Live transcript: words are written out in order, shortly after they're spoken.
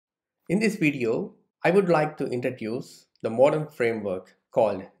In this video, I would like to introduce the modern framework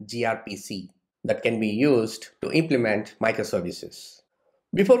called gRPC that can be used to implement microservices.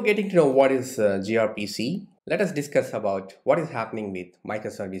 Before getting to know what is gRPC, let us discuss about what is happening with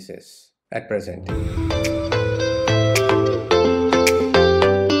microservices at present.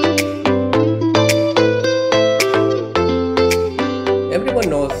 Everyone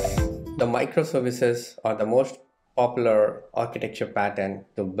knows the microservices are the most popular architecture pattern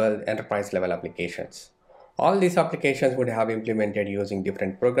to build enterprise level applications. All these applications would have implemented using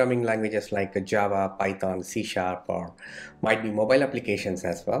different programming languages like Java, Python, C#, or might be mobile applications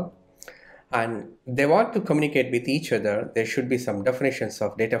as well. And they want to communicate with each other. There should be some definitions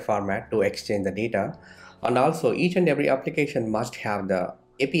of data format to exchange the data. And also each and every application must have the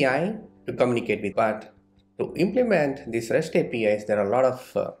API to communicate with. But to implement these REST APIs, there are a lot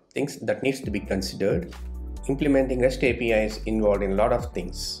of things that needs to be considered. Implementing REST APIs involved in a lot of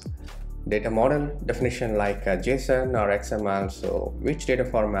things. Data model definition like JSON or XML, so which data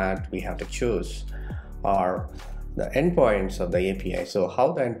format we have to choose, or the endpoints of the API, so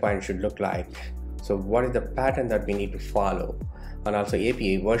how the endpoint should look like, so what is the pattern that we need to follow, and also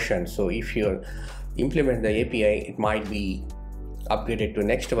API version. So if you implement the API, it might be upgraded to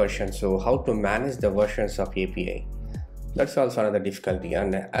next version, so how to manage the versions of API. That's also another difficulty.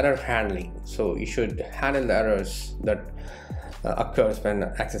 And error handling, so you should handle the errors that occurs when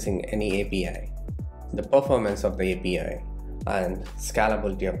accessing any API, the performance of the API, and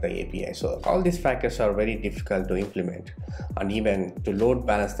scalability of the API. So all these factors are very difficult to implement, and even to load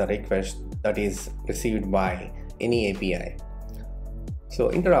balance the request that is received by any API. So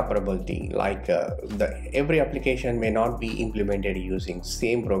interoperability, like every application may not be implemented using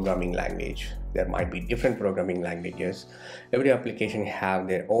same programming language. There might be different programming languages. Every application have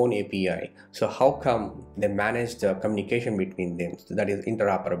their own API. So how come they manage the communication between them? So that is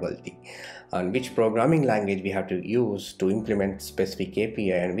interoperability. And which programming language we have to use to implement specific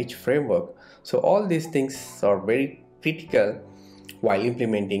API and which framework. So all these things are very critical while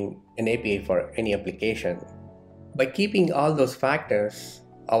implementing an API for any application. By keeping all those factors,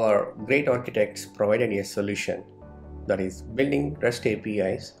 our great architects provided a solution, that is building REST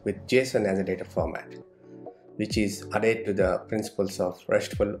APIs with JSON as a data format, which is adhered to the principles of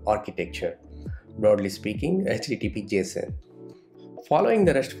RESTful architecture, broadly speaking HTTP JSON. Following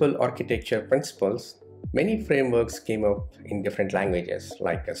the RESTful architecture principles, many frameworks came up in different languages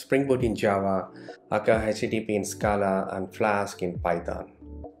like Spring Boot in Java, Akka HTTP in Scala, and Flask in Python.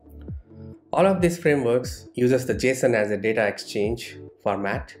 All of these frameworks uses the JSON as a data exchange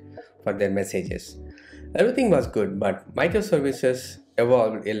format for their messages. Everything was good, but microservices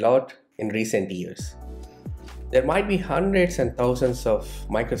evolved a lot in recent years. There might be hundreds and thousands of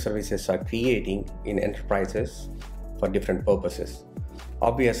microservices are creating in enterprises for different purposes.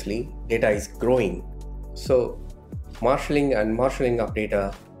 Obviously, data is growing, so marshalling of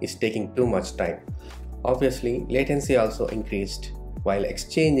data is taking too much time. Obviously, latency also increased while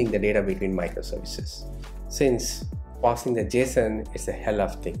exchanging the data between microservices. Since parsing the JSON is a hell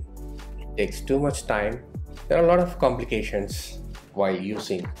of thing, it takes too much time. There are a lot of complications while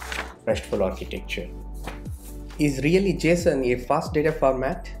using RESTful architecture. Is really JSON a fast data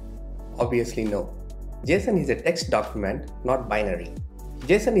format? Obviously no. JSON is a text document, not binary.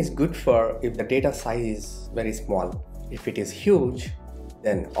 JSON is good for if the data size is very small. If it is huge,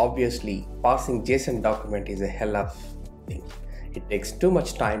 then obviously parsing JSON document is a hell of thing. It takes too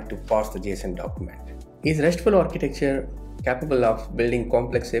much time to parse the JSON document. Is RESTful architecture capable of building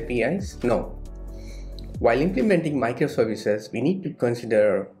complex APIs? No. While implementing microservices, we need to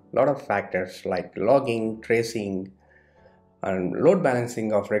consider a lot of factors like logging, tracing, and load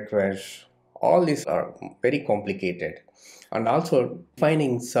balancing of requests. All these are very complicated. And also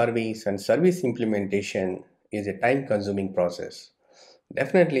defining service and service implementation is a time-consuming process.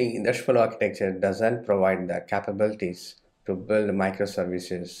 Definitely, RESTful architecture doesn't provide the capabilities to build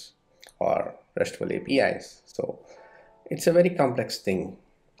microservices or RESTful APIs. So it's a very complex thing.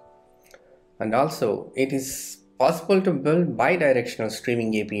 And also it is possible to build bi-directional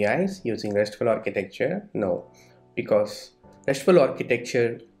streaming APIs using RESTful architecture? No, because RESTful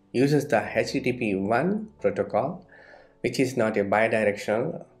architecture uses the HTTP1 protocol, which is not a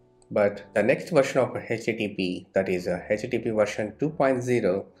bi-directional, but the next version of HTTP, that is a HTTP version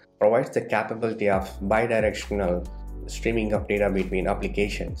 2.0, provides the capability of bi-directional streaming of data between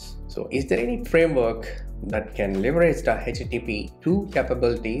applications. So is there any framework that can leverage the HTTP2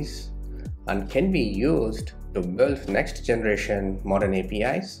 capabilities and can be used to build next generation modern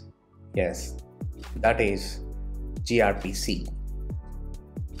APIs? Yes, that is gRPC.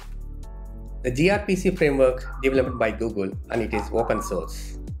 The gRPC framework developed by Google, and it is open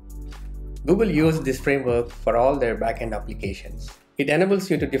source. Google used this framework for all their backend applications. It enables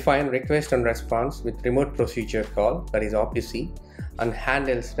you to define request and response with remote procedure call, that is RPC, and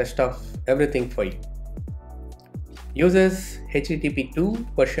handles rest of everything for you. Uses HTTP 2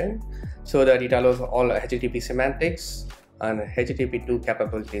 version so that it allows all HTTP semantics and HTTP 2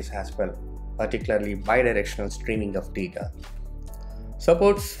 capabilities as well, particularly bi-directional streaming of data.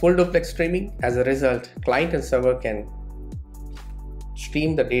 Supports full duplex streaming. As a result, client and server can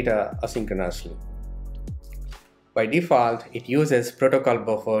stream the data asynchronously. By default, it uses protocol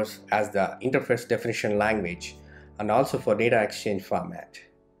buffers as the interface definition language and also for data exchange format.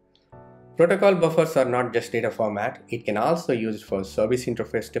 Protocol buffers are not just data format, it can also use for service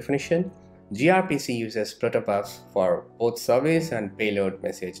interface definition. gRPC uses protobufs for both service and payload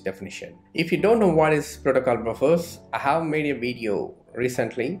message definition. If you don't know what is protocol buffers, I have made a video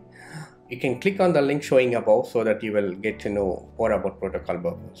recently. You can click on the link showing above so that you will get to know more about protocol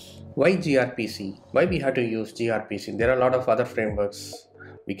buffers. Why gRPC? Why we have to use gRPC? There are a lot of other frameworks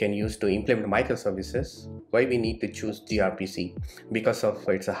we can use to implement microservices. Why we need to choose gRPC? Because of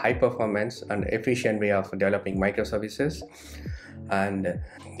it's a high performance and efficient way of developing microservices, and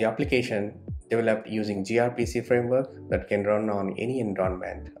the application developed using gRPC framework that can run on any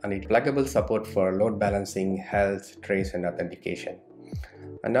environment, and it pluggable support for load balancing, health, trace, and authentication.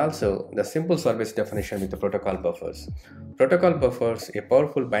 And also the simple service definition with the protocol buffers. Protocol buffers a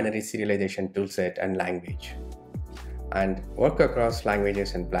powerful binary serialization toolset and language, and work across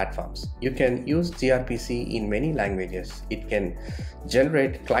languages and platforms. You can use gRPC in many languages. It can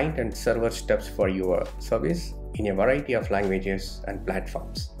generate client and server steps for your service in a variety of languages and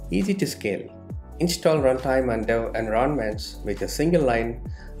platforms. Easy to scale. Install runtime and dev environments with a single line,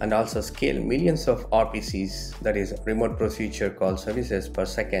 and also scale millions of RPCs, that is remote procedure call services per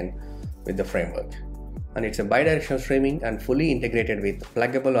second with the framework. And it's a bidirectional streaming and fully integrated with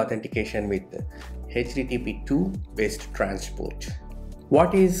pluggable authentication with HTTP 2 based transport.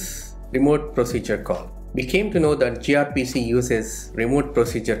 What is remote procedure call? We came to know that gRPC uses remote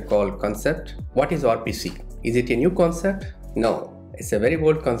procedure call concept. What is RPC? Is it a new concept? No, it's a very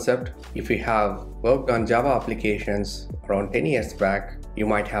old concept. If you have worked on Java applications around 10 years back, you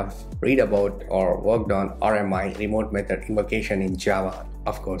might have read about or worked on RMI, remote method invocation in Java.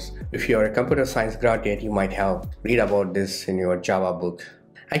 Of course, if you're a computer science graduate, you might have read about this in your Java book.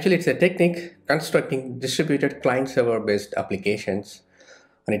 Actually, it's a technique constructing distributed client-server based applications,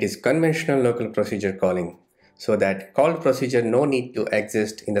 and it is conventional local procedure calling, so that called procedure no need to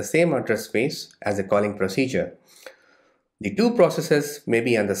exist in the same address space as the calling procedure. The two processes may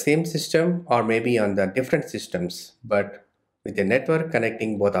be on the same system or maybe on the different systems, but with a network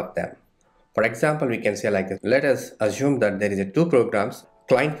connecting both of them. For example, we can say like this. Let us assume that there is two programs,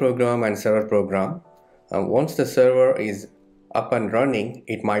 client program and server program. Once the server is up and running,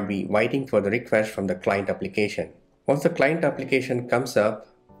 it might be waiting for the request from the client application. Once the client application comes up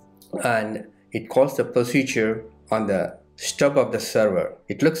and it calls the procedure on the stub of the server,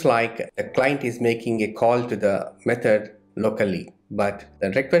 it looks like the client is making a call to the method locally, but the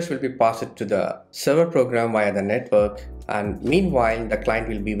request will be passed to the server program via the network, and meanwhile the client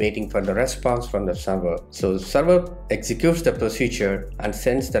will be waiting for the response from the server. So server executes the procedure and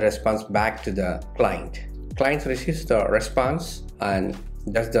sends the response back to the client. Client receives the response and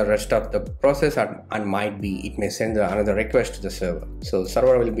does the rest of the process, and might be it may send another request to the server. So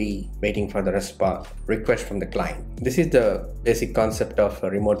server will be waiting for the request from the client. This is the basic concept of a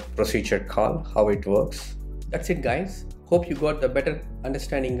remote procedure call, how it works. That's it, guys. Hope you got the better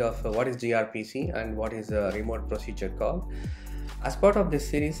understanding of what is gRPC and what is a remote procedure call. As part of this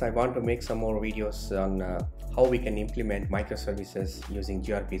series, I want to make some more videos on how we can implement microservices using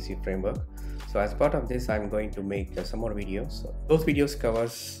gRPC framework. So as part of this, I'm going to make some more videos. Those videos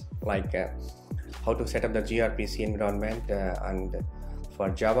covers like how to set up the gRPC environment and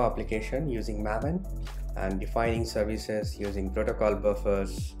for Java application using Maven, and defining services using protocol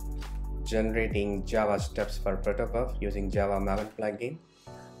buffers, generating Java steps for protobuf using Java Maven plugin,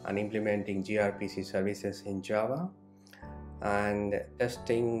 and implementing gRPC services in Java, and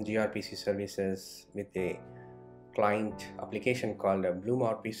testing gRPC services with a client application called Bloom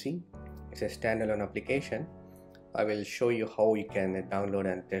RPC. It's a standalone application. I will show you how you can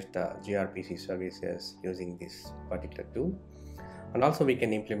download and test the gRPC services using this particular tool. And also we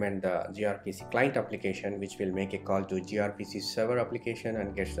can implement the gRPC client application, which will make a call to gRPC server application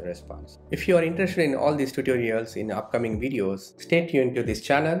and gets the response. If you are interested in all these tutorials in upcoming videos, stay tuned to this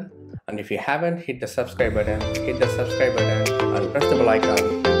channel. And if you haven't, hit the subscribe button, and press the bell icon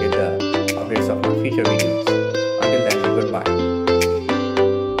to get the updates of my future videos. Until then, goodbye.